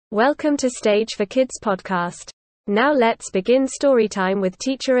Welcome to Stage for Kids podcast. Now let's begin storytime with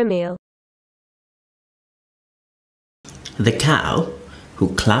teacher Emil. The Cow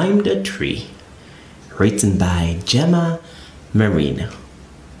Who Climbed a Tree, written by Gemma Merino.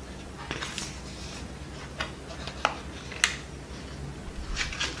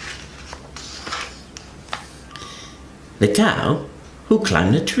 The Cow Who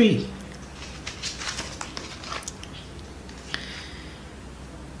Climbed a Tree.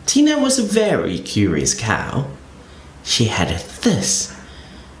 Tina was a very curious cow. She had a thirst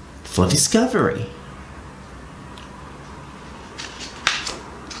for discovery.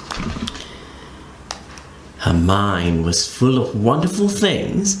 Her mind was full of wonderful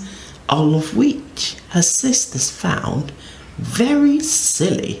things, all of which her sisters found very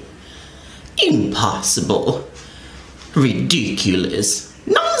silly, impossible, ridiculous,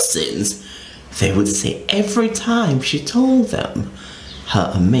 nonsense, they would say every time she told them her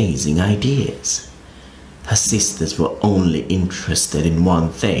amazing ideas. Her sisters were only interested in one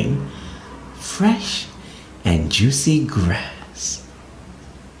thing: fresh and juicy grass.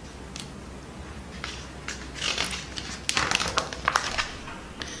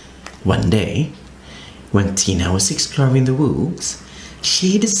 One day, when Tina was exploring the woods,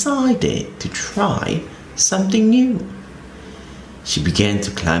 she decided to try something new. She began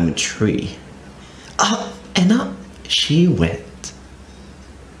to climb a tree. Up and up she went.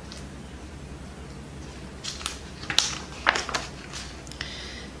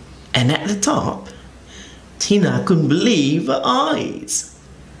 And at the top, Tina couldn't believe her eyes.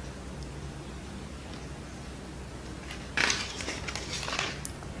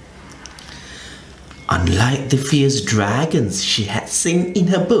 Unlike the fierce dragons she had seen in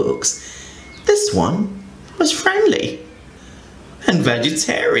her books, this one was friendly and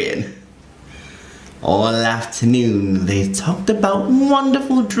vegetarian. All afternoon they talked about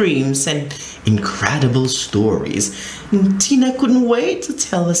wonderful dreams and incredible stories, and Tina couldn't wait to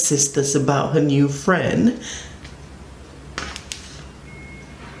tell her sisters about her new friend.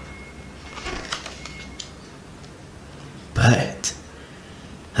 But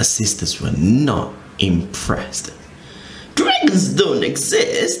her sisters were not impressed. Dragons don't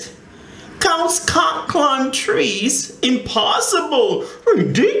exist. Cows can't climb trees. Impossible.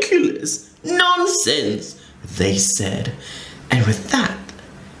 Ridiculous. Nonsense, they said. And with that,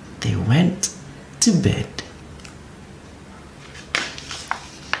 they went to bed.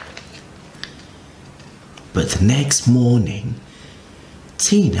 But the next morning,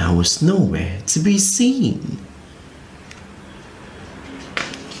 Tina was nowhere to be seen.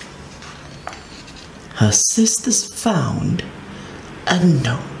 Her sisters found a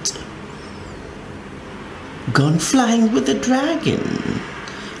note. Gone flying with the dragon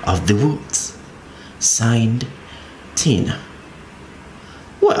of the woods, signed Tina.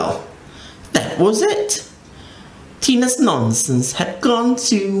 Well, that was it. Tina's nonsense had gone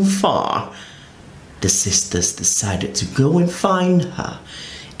too far. The sisters decided to go and find her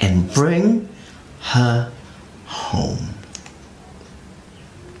and bring her home.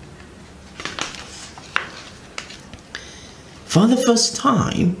 For the first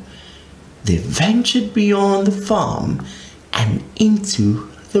time, they ventured beyond the farm and into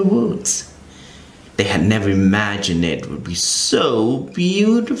the woods. They had never imagined it would be so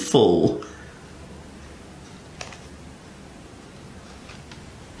beautiful.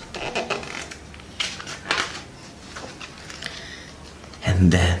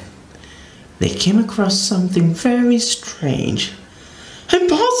 And then they came across something very strange.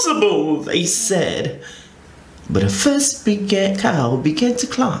 Impossible, they said. But the first cow began to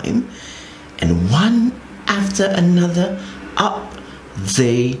climb, and one after another up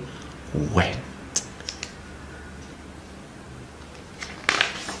they went.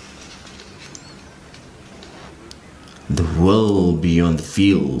 The world beyond the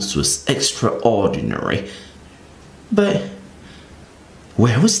fields was extraordinary. But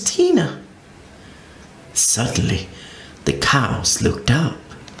where was Tina? Suddenly, the cows looked up.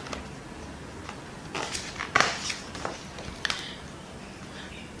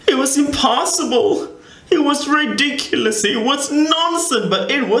 It was impossible. It was ridiculous. It was nonsense,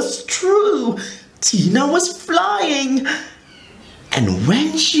 but it was true. Tina was flying. And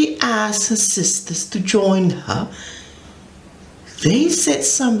when she asked her sisters to join her, they said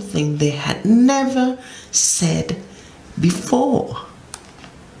something they had never said before.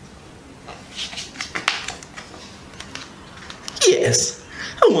 Yes,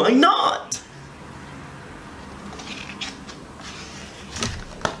 why not?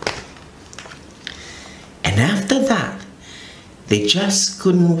 And after that, they just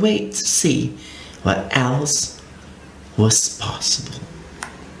couldn't wait to see what else was possible.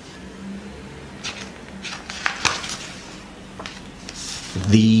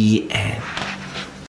 The end.